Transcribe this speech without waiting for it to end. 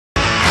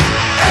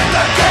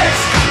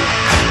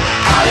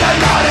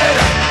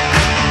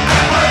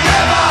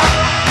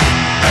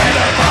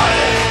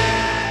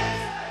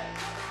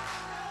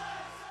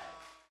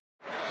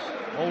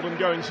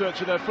in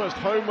search of their first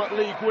home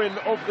league win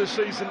of the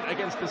season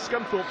against the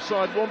Scunthorpe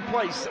side, 1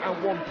 place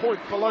and 1 point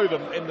below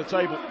them in the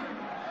table.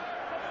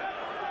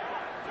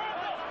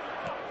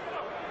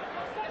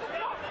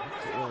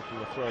 Well from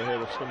the throw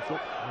here of Scunthorpe.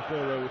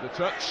 Aguero with the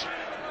touch.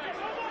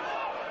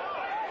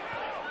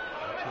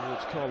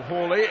 Towards Carl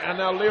Hawley, and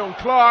now Leon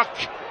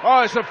Clarke.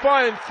 Oh, it's a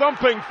fine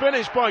thumping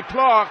finish by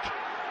Clarke,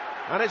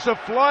 and it's a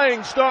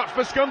flying start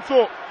for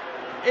Scunthorpe.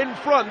 In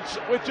front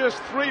with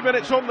just 3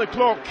 minutes on the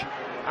clock,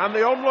 and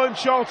the on-loan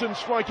Charlton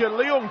striker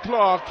Leon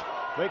Clarke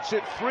makes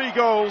it 3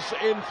 goals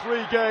in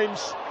 3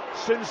 games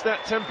since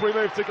that temporary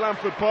move to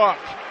Glanford Park.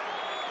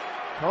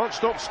 Can't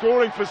stop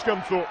scoring for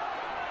Scunthorpe.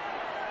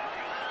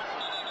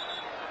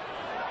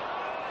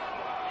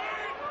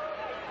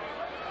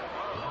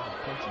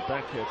 Plenty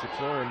back here to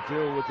try and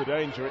deal with the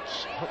danger.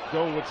 It's hooked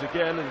goalwards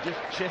again and just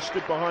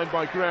chested behind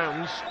by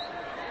Grounds.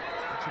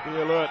 To be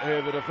alert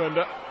here, the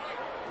defender.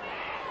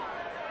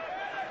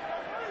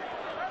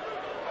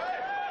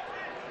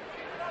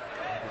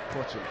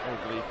 Bottom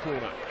of the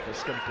corner for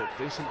Scunthorpe.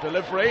 Decent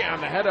delivery,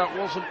 and the header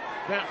wasn't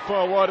that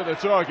far wide of the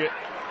target.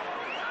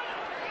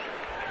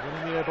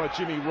 One in the air by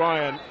Jimmy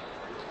Ryan.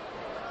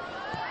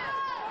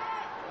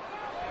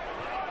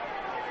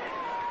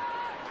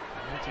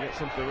 Need to get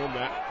something on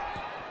that.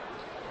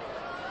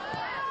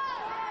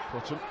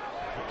 Bottom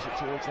puts it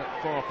towards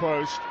that far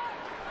post.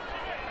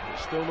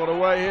 It's still not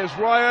away. Here's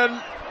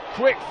Ryan.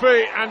 Quick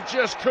feet, and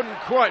just couldn't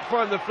quite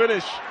find the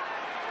finish.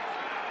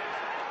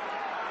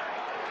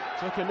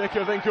 Took a nick,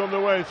 I think, on the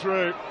way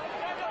through.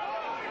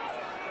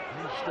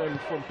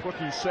 Stemmed from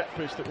Plucky's set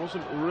piece that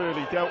wasn't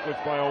really dealt with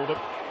by Oldham.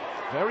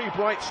 Very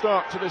bright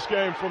start to this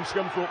game from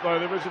Scunthorpe, though.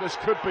 The visitors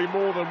could be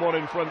more than 1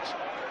 in front.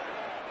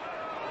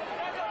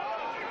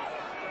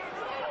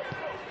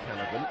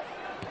 Canavan,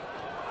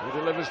 who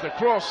delivers the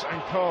cross,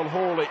 and Carl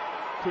Hawley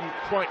couldn't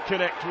quite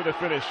connect with a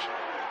finish.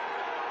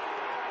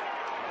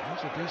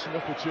 There's a decent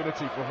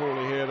opportunity for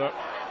Hawley here, though.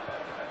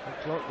 And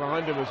Clarke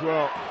behind him as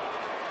well.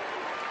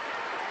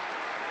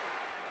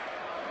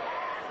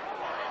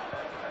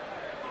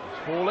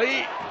 Hawley,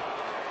 and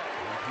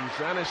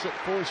Buzanis at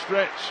full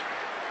stretch.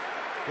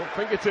 Got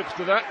fingertips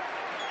to that.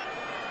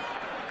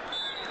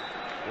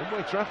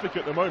 One-way traffic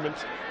at the moment.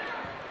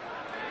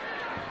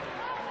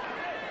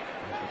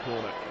 There's the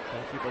corner.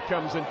 Goalkeeper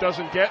comes and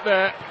doesn't get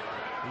there.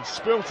 He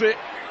spilt it,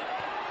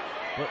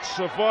 but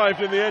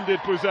survived in the end, did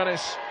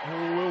Buzanis,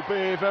 who will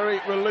be very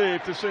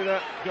relieved to see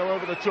that go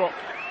over the top.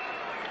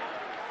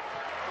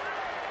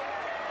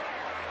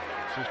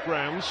 This is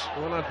Grounds,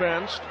 well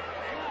advanced.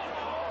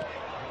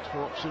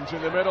 4 options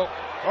in the middle.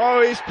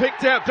 Oh, he's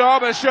picked out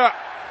Derbyshire.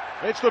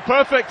 It's the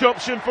perfect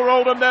option for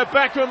Oldham. They're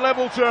back on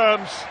level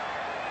terms.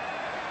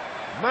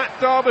 Matt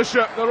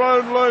Derbyshire, their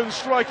own lone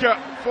striker,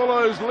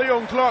 follows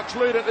Leon Clarke's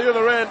lead at the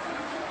other end.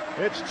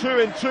 It's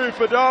 2-2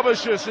 for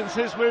Derbyshire since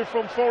his move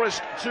from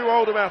Forest to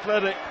Oldham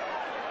Athletic,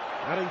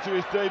 adding to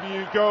his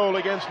debut goal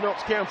against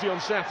Notts County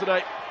on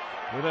Saturday,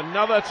 with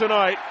another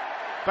tonight,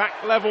 back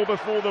level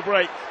before the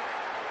break.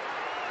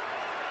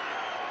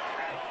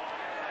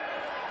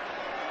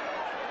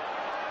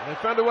 They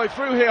found a way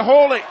through here.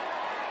 Hawley,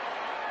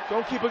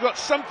 goalkeeper got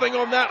something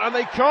on that, and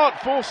they can't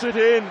force it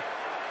in.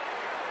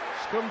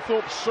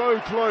 Scunthorpe so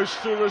close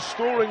to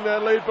restoring their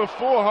lead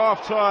before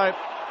half-time.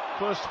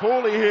 First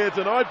Hawley here,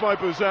 denied by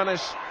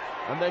Buzanis,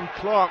 and then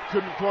Clarke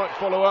couldn't quite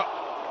follow up.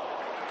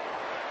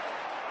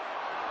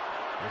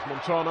 There's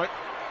Montano,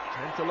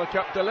 trying to look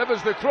up,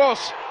 delivers the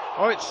cross.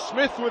 Oh, it's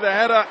Smith with a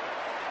header,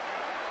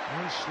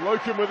 and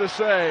Slocum with a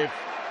save.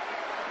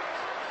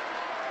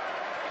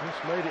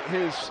 Just made it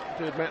his,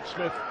 did Matt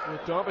Smith,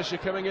 with Derbyshire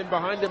coming in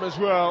behind him as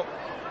well.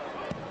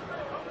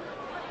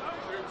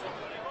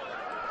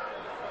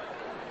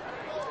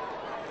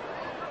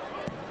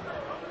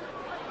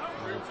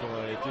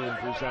 By Dean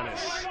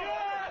Buzanis.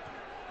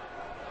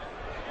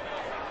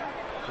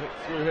 Flick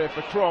through here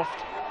for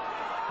Croft,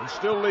 and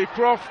still Lee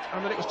Croft,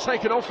 and then it was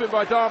taken off him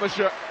by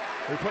Derbyshire,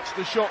 who puts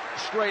the shot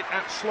straight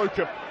at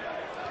Slocum.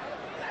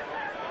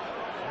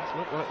 It's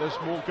not like there's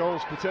more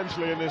goals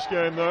potentially in this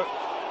game, though.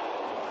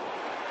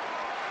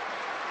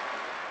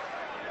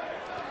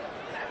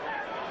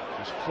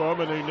 Just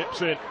Furman who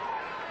nips in.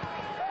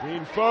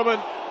 Dean Furman,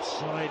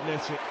 side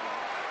netting.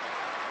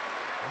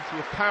 Plenty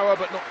of power,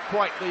 but not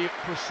quite the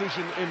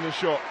precision in the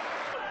shot.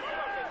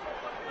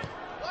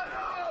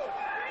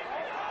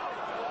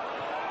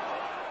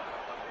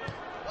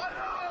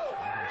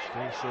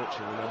 Still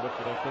searching, remember,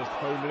 for their first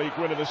home league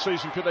win of the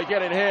season. Could they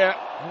get it here?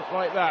 Not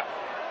like that.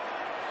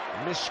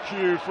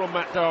 Miscue from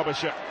Matt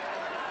Derbyshire.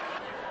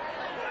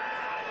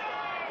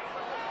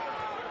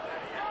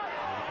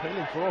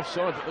 Appealing for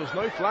offside, but there's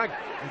no flag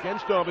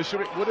against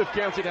Derbyshire. It would have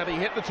counted had he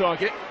hit the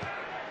target.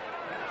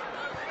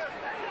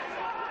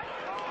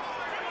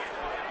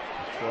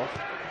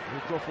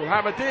 Croft will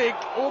have a dig,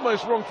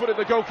 almost wrong-footed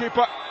the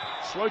goalkeeper.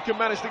 Slocum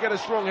managed to get a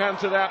strong hand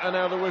to that, and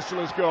now the whistle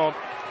has gone.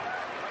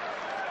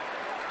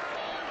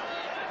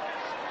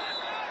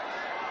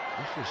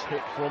 This was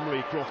hit from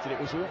Lee Croft, and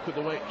it was awkward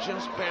the way it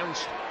just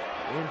bounced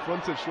in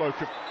front of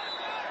Slocum.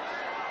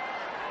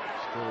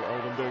 Still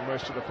Oldham doing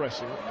most of the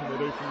pressing. What can they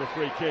do from the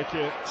free kick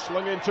here?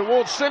 Slung in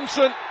towards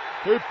Simpson,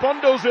 who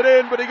bundles it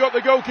in, but he got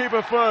the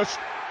goalkeeper first.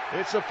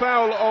 It's a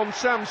foul on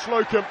Sam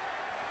Slocum,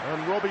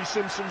 and Robbie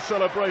Simpson's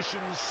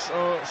celebrations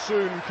are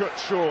soon cut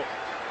short.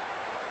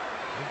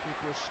 The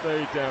keeper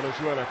stayed down as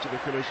well after the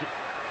collision.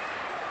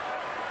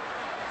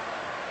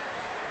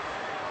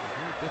 A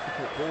very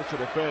difficult ball to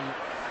defend.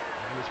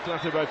 He was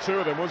clattered by two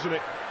of them, wasn't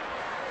it?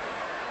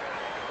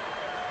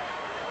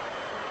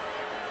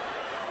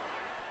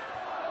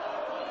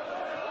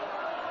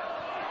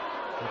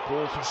 Good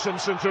ball for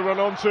Simpson to run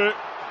onto,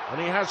 and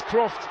he has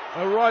Croft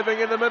arriving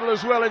in the middle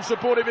as well in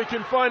support if he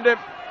can find him.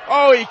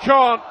 Oh, he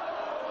can't.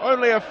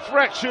 Only a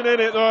fraction in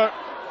it though.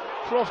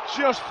 Croft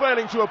just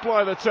failing to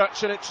apply the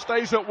touch, and it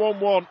stays at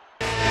 1-1.